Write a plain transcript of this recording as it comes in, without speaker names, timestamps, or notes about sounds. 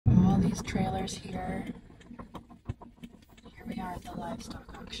these trailers here. Here we are at the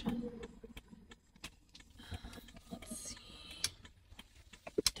livestock auction. Let's see.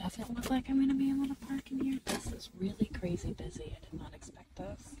 Doesn't look like I'm going to be able to park in here. This is really crazy busy. I did not expect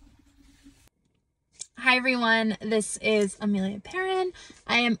this. Hi everyone, this is Amelia Perrin.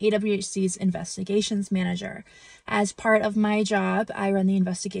 I am AWHC's Investigations Manager. As part of my job, I run the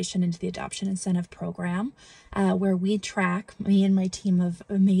Investigation into the Adoption Incentive Program, where me and my team of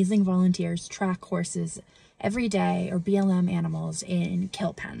amazing volunteers track horses every day, or BLM animals, in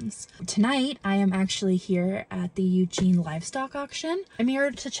kill pens. Tonight, I am actually here at the Eugene Livestock Auction. I'm here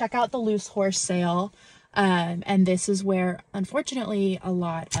to check out the loose horse sale. And this is where, unfortunately, a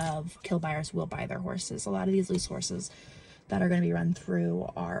lot of kill buyers will buy their horses. A lot of these loose horses that are going to be run through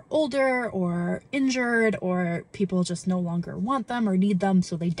are older or injured, or people just no longer want them or need them,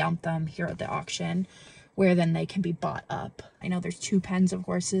 so they dump them here at the auction, where then they can be bought up. I know there's two pens of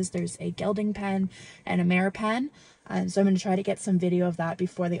horses. There's a gelding pen and a mare pen. So I'm going to try to get some video of that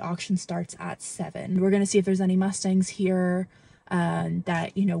before the auction starts at 7. We're going to see if there's any mustangs here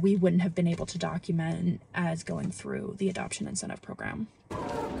that, you know, we wouldn't have been able to document as going through the adoption incentive program.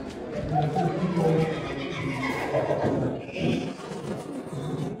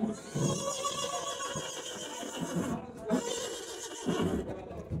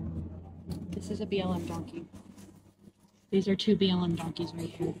 This is a BLM donkey. These are two BLM donkeys right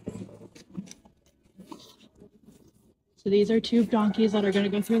here. So these are two donkeys that are going to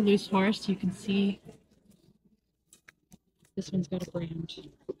go through loose horse. You can see this one's got a brand.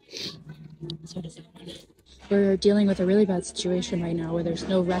 So does that one. We're dealing with a really bad situation right now where there's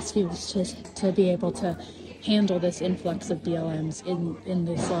no rescues to be able to handle this influx of BLMs in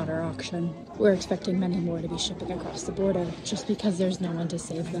the slaughter auction. We're expecting many more to be shipping across the border just because there's no one to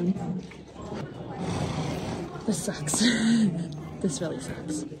save them. This sucks. This really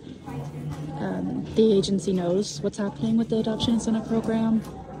sucks. The agency knows what's happening with the adoption incentive program.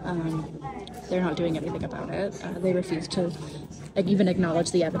 They're not doing anything about it. They refuse to even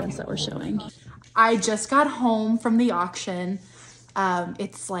acknowledge the evidence that we're showing. I just got home from the auction.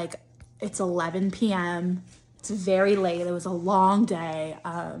 It's 11 p.m. It's very late. It was a long day.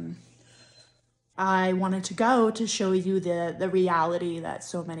 I wanted to go to show you the reality that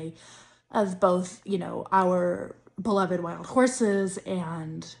so many of both, you know, our beloved wild horses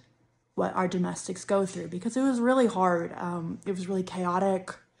and what our domestics go through, because it was really hard. It was really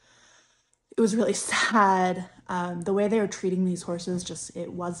chaotic. It was really sad. The way they were treating these horses,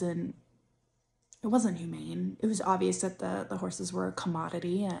 it wasn't humane. It was obvious that the horses were a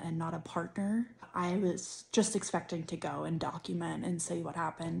commodity and not a partner. I was just expecting to go and document and say what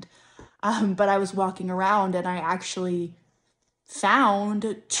happened. But I was walking around and I actually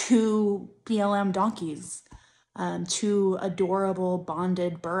found two BLM donkeys, two adorable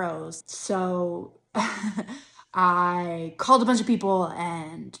bonded burros. So I called a bunch of people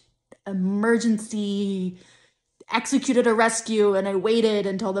and emergency executed a rescue, and I waited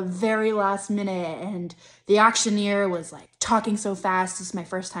until the very last minute, and the auctioneer was like talking so fast. This is my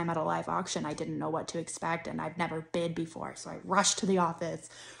first time at a live auction. I didn't know what to expect, and I've never bid before, so I rushed to the office,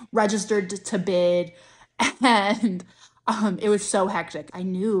 registered to bid, and it was so hectic. I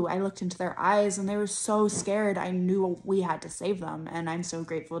looked into their eyes and they were so scared. I knew we had to save them, and I'm so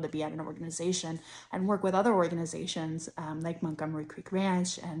grateful to be at an organization and work with other organizations like Montgomery Creek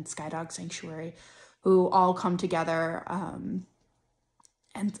Ranch and Skydog Sanctuary, who all come together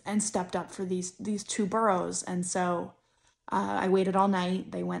and stepped up for these two burros. And so I waited all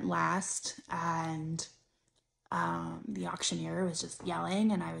night. They went last, and the auctioneer was just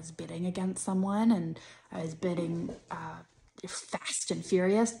yelling, and I was bidding against someone, and I was bidding fast and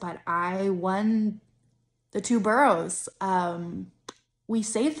furious, but I won the two burros. We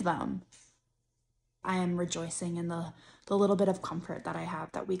saved them. I am rejoicing in the little bit of comfort that I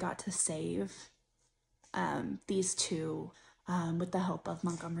have that we got to save these two with the help of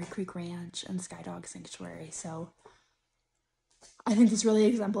Montgomery Creek Ranch and Skydog Sanctuary. So I think this really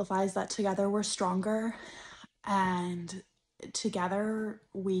exemplifies that together we're stronger, and together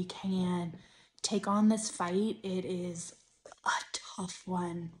we can take on this fight. It is a tough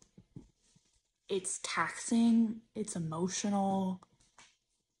one. It's taxing, it's emotional.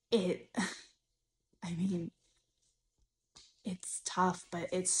 It's tough, but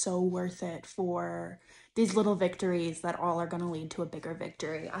it's so worth it for these little victories that all are going to lead to a bigger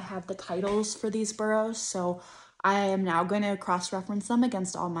victory. I have the titles for these burros, so I am now going to cross-reference them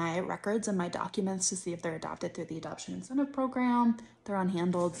against all my records and my documents to see if they're adopted through the Adoption Incentive Program. They're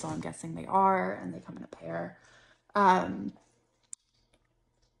unhandled, so I'm guessing they are, and they come in a pair.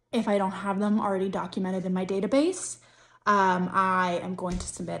 If I don't have them already documented in my database, I am going to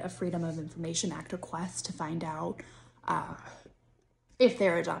submit a Freedom of Information Act request to find out if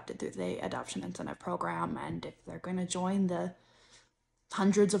they're adopted through the Adoption Incentive Program and if they're going to join the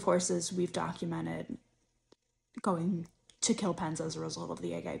hundreds of horses we've documented going to kill pens as a result of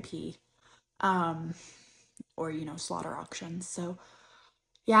the AIP, or, you know, slaughter auctions. So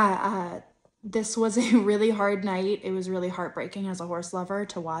yeah, this was a really hard night. It was really heartbreaking as a horse lover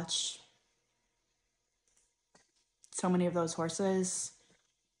to watch so many of those horses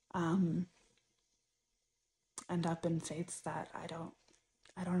end up in fates that I don't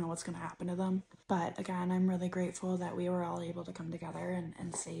know what's going to happen to them. But again, I'm really grateful that we were all able to come together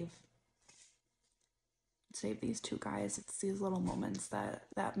and save these two guys. It's these little moments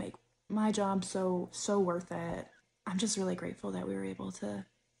that make my job so worth it. I'm just really grateful that we were able to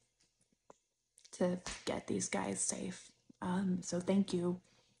get these guys safe. So thank you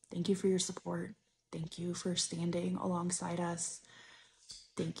for your support. Thank you for standing alongside us.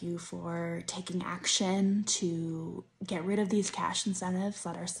 Thank you for taking action to get rid of these cash incentives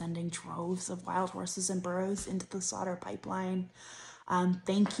that are sending droves of wild horses and burros into the slaughter pipeline.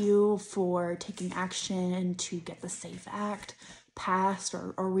 Thank you for taking action to get the SAFE Act passed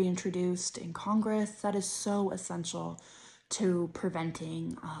or reintroduced in Congress. That is so essential to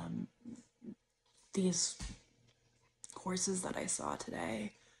preventing these horses that I saw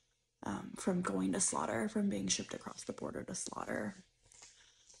today from going to slaughter, from being shipped across the border to slaughter.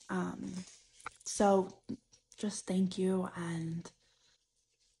 So just thank you, and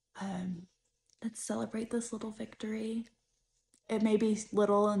let's celebrate this little victory. It may be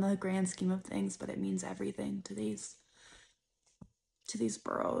little in the grand scheme of things, but it means everything to these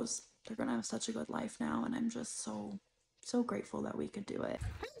burros. They're gonna have such a good life now, and I'm just so grateful that we could do it.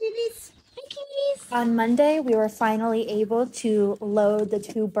 Hi, babies. Hi, kitties. On Monday, we were finally able to load the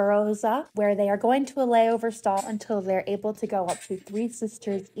 2 burros up, where they are going to a layover stall until they're able to go up to Three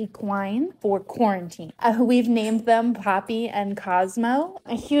Sisters Equine for quarantine. We've named them Poppy and Cosmo.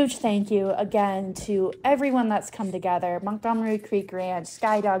 A huge thank you again to everyone that's come together: Montgomery Creek Ranch,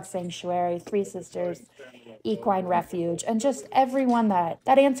 Skydog Sanctuary, Three Sisters Equine Refuge, and just everyone that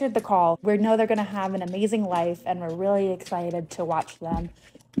answered the call. We know they're going to have an amazing life, and we're really excited to watch them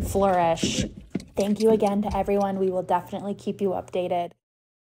flourish. Thank you again to everyone. We will definitely keep you updated.